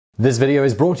This video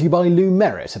is brought to you by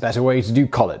Lumerit, a better way to do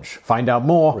college. Find out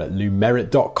more at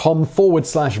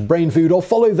lumerit.com/brainfood or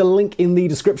follow the link in the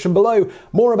description below.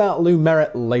 More about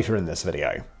Lumerit later in this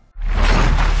video.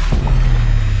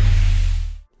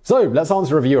 So, let's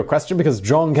answer a viewer question because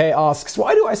John K asks,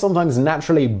 why do I sometimes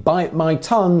naturally bite my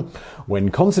tongue when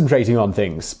concentrating on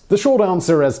things? The short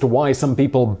answer as to why some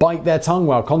people bite their tongue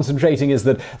while concentrating is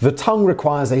that the tongue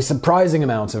requires a surprising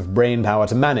amount of brain power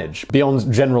to manage.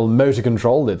 Beyond general motor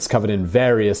control, it's covered in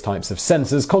various types of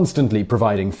sensors, constantly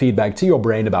providing feedback to your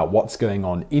brain about what's going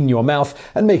on in your mouth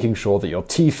and making sure that your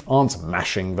teeth aren't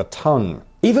mashing the tongue.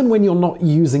 Even when you're not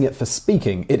using it for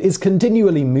speaking, it is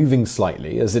continually moving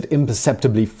slightly as it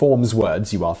imperceptibly forms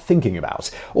words you are thinking about.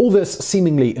 All this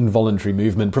seemingly involuntary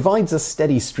movement provides a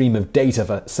steady stream of data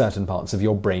for certain parts of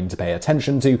your brain to pay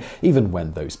attention to, even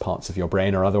when those parts of your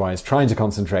brain are otherwise trying to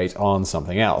concentrate on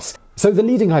something else. So the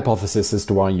leading hypothesis as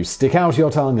to why you stick out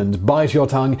your tongue and bite your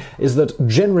tongue is that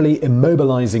generally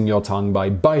immobilizing your tongue by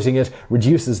biting it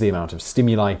reduces the amount of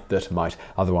stimuli that might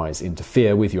otherwise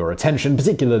interfere with your attention,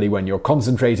 particularly when you're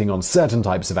concentrating on certain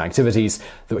types of activities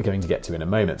that we're going to get to in a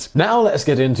moment. Now let's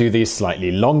get into the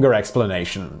slightly longer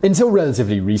explanation. Until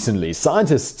relatively recently,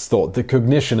 scientists thought that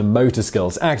cognition and motor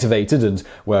skills activated and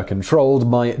were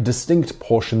controlled by distinct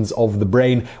portions of the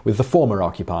brain, with the former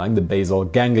occupying the basal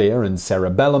ganglia and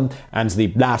cerebellum, and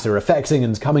the latter affecting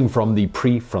and coming from the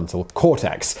prefrontal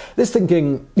cortex. This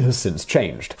thinking has since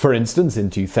changed. For instance, in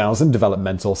 2000,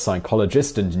 developmental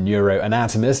psychologist and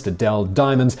neuroanatomist Adele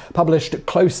Diamond published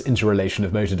Close Interrelation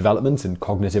of Motor Development and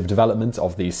Cognitive Development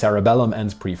of the Cerebellum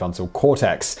and Prefrontal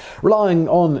Cortex. Relying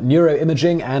on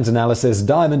neuroimaging and analysis,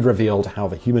 Diamond revealed how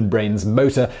the human brain's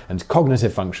motor and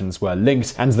cognitive functions were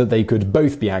linked and that they could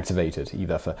both be activated,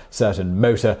 either for certain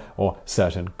motor or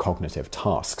certain cognitive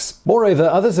tasks. Moreover,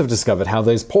 others have discovered how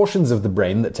those portions of the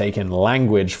brain that take in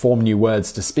language, form new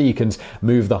words to speak, and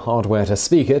move the hardware to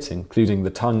speak it, including the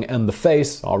tongue and the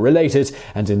face, are related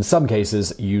and in some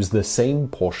cases use the same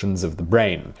portions of the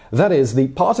brain. That is, the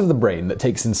part of the brain that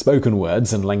takes in spoken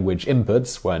words and language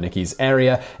inputs, Wernicke's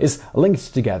area, is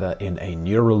linked together in a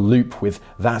neural loop with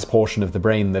that portion of the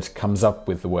brain that comes up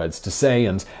with the words to say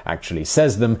and actually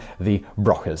says them, the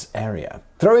Broca's area.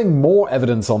 Throwing more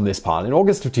evidence on this pile, in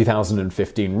August of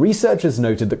 2015, researchers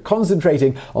noted that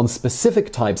concentrating on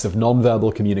specific types of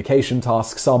nonverbal communication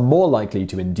tasks are more likely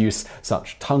to induce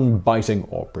such tongue biting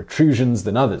or protrusions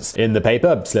than others. In the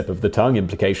paper, Slip of the Tongue: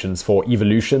 Implications for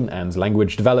Evolution and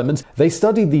Language Development, they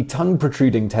studied the tongue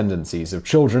protruding tendencies of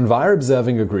children via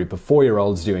observing a group of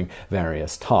 4-year-olds doing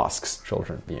various tasks,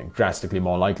 children being drastically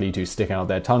more likely to stick out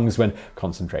their tongues when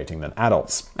concentrating than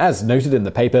adults. As noted in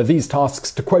the paper, these tasks,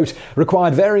 to quote,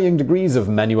 required varying degrees of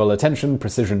manual attention,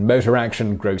 precision motor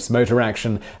action, gross motor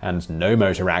action, and no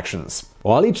motor actions.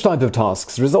 While each type of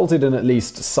tasks resulted in at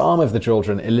least some of the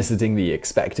children eliciting the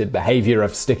expected behavior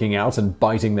of sticking out and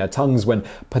biting their tongues when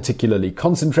particularly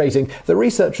concentrating, the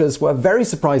researchers were very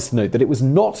surprised to note that it was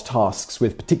not tasks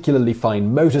with particularly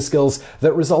fine motor skills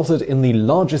that resulted in the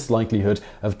largest likelihood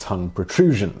of tongue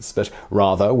protrusions, but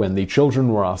rather when the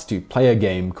children were asked to play a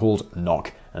game called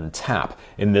Knock and Tap.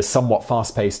 In this somewhat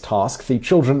fast-paced task, the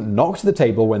children knocked the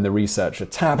table when the researcher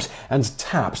tapped and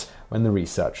tapped when the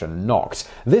researcher knocked.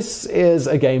 This is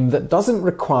a game that doesn't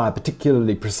require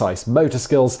particularly precise motor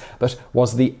skills, but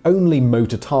was the only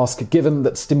motor task given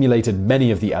that stimulated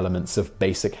many of the elements of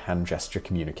basic hand gesture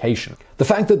communication. The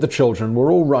fact that the children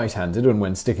were all right-handed and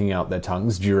when sticking out their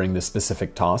tongues during this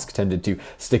specific task tended to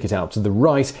stick it out to the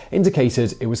right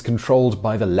indicated it was controlled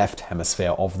by the left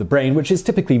hemisphere of the brain, which is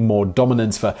typically more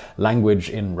dominant for language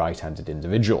in right-handed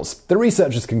individuals. The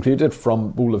researchers concluded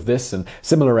from all of this and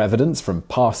similar evidence from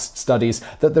past studies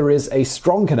that there is a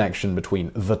strong connection between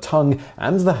the tongue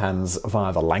and the hands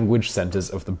via the language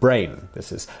centers of the brain.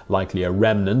 This is likely a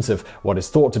remnant of what is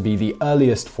thought to be the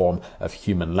earliest form of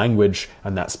human language,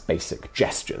 and that's basic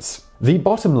gestures. The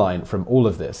bottom line from all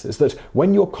of this is that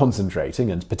when you're concentrating,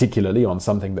 and particularly on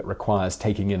something that requires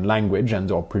taking in language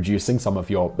and or producing some of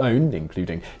your own,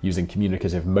 including using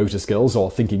communicative motor skills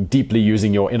or thinking deeply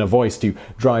using your inner voice to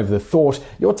drive the thought,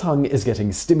 your tongue is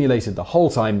getting stimulated the whole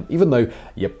time, even though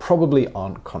you probably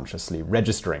aren't consciously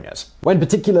registering it. When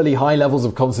particularly high levels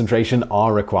of concentration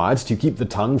are required to keep the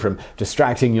tongue from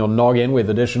distracting your noggin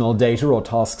with additional data or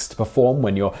tasks to perform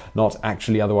when you're not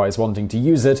actually otherwise wanting to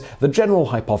use it, the general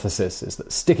hypothesis is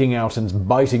that sticking out and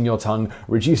biting your tongue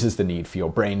reduces the need for your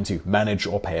brain to manage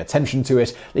or pay attention to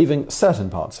it, leaving certain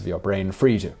parts of your brain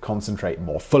free to concentrate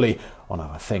more fully on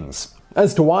other things.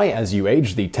 As to why, as you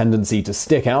age, the tendency to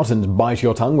stick out and bite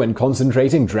your tongue when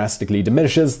concentrating drastically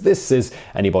diminishes, this is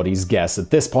anybody's guess at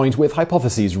this point, with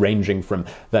hypotheses ranging from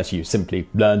that you simply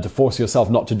learn to force yourself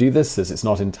not to do this as it's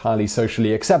not entirely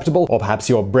socially acceptable, or perhaps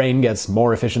your brain gets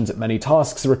more efficient at many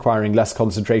tasks requiring less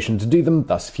concentration to do them,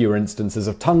 thus fewer instances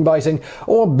of tongue biting,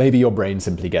 or maybe your brain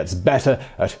simply gets better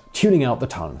at tuning out the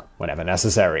tongue whenever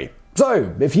necessary.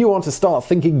 So, if you want to start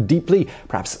thinking deeply,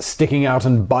 perhaps sticking out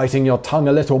and biting your tongue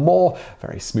a little more,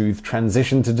 very smooth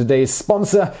transition to today's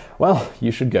sponsor, well,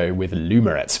 you should go with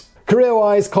Lumerit.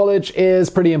 Career-wise, college is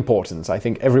pretty important. I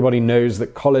think everybody knows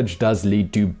that college does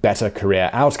lead to better career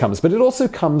outcomes, but it also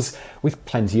comes with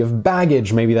plenty of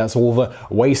baggage. Maybe that's all the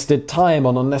wasted time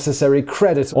on unnecessary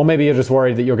credit, or maybe you're just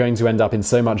worried that you're going to end up in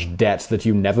so much debt that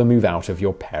you never move out of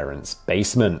your parents'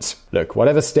 basement. Look,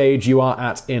 whatever stage you are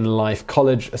at in life,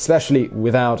 college, especially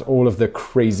without all of the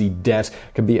crazy debt,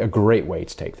 can be a great way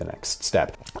to take the next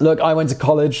step. Look, I went to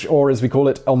college, or as we call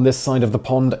it on this side of the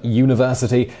pond,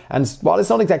 university, and while it's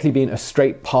not exactly been a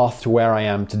straight path to where I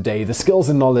am today, the skills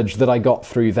and knowledge that I got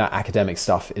through that academic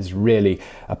stuff is really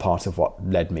a part of what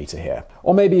led me to here.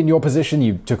 Or maybe in your position,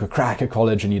 you took a crack at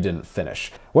college and you didn't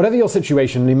finish. Whatever your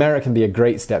situation, Lumerit can be a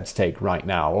great step to take right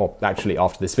now, or actually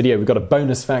after this video. We've got a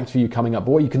bonus fact for you coming up.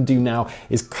 But what you can do now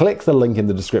is click the link in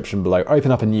the description below,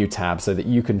 open up a new tab so that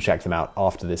you can check them out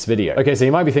after this video. Okay, so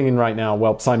you might be thinking right now,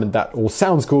 well, Simon, that all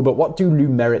sounds cool, but what do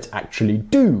Lumerit actually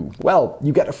do? Well,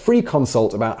 you get a free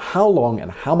consult about how long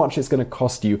and how much it's going to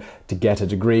cost you to get a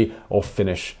degree or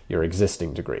finish your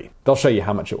existing degree. They'll show you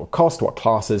how much it will cost, what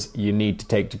classes you need to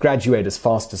take to graduate as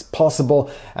fast as possible,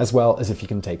 as well as if you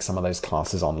can take some of those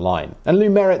classes online. And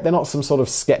Lumerit, they're not some sort of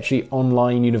sketchy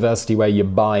online university where you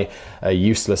buy a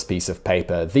useless piece of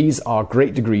paper. These are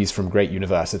great degrees from great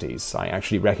universities. I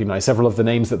actually recognize several of the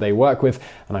names that they work with,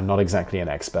 and I'm not exactly an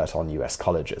expert on US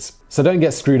colleges. So don't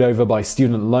get screwed over by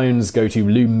student loans. Go to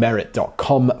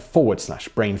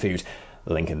lumerit.com/brainfood.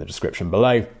 Link in the description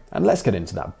below. And let's get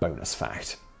into that bonus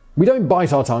fact. We don't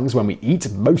bite our tongues when we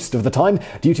eat most of the time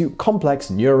due to complex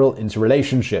neural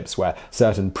interrelationships where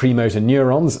certain premotor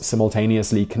neurons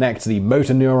simultaneously connect the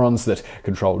motor neurons that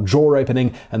control jaw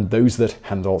opening and those that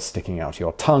handle sticking out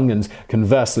your tongue, and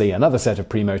conversely another set of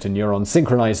premotor neurons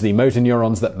synchronize the motor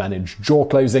neurons that manage jaw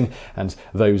closing and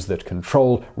those that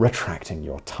control retracting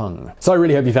your tongue. So I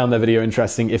really hope you found that video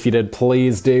interesting. If you did,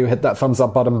 please do hit that thumbs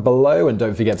up button below and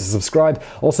don't forget to subscribe.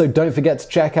 Also, don't forget to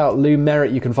check out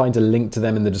Lumerit. You can find a link to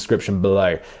them in the description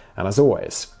below. And as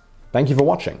always, thank you for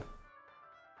watching.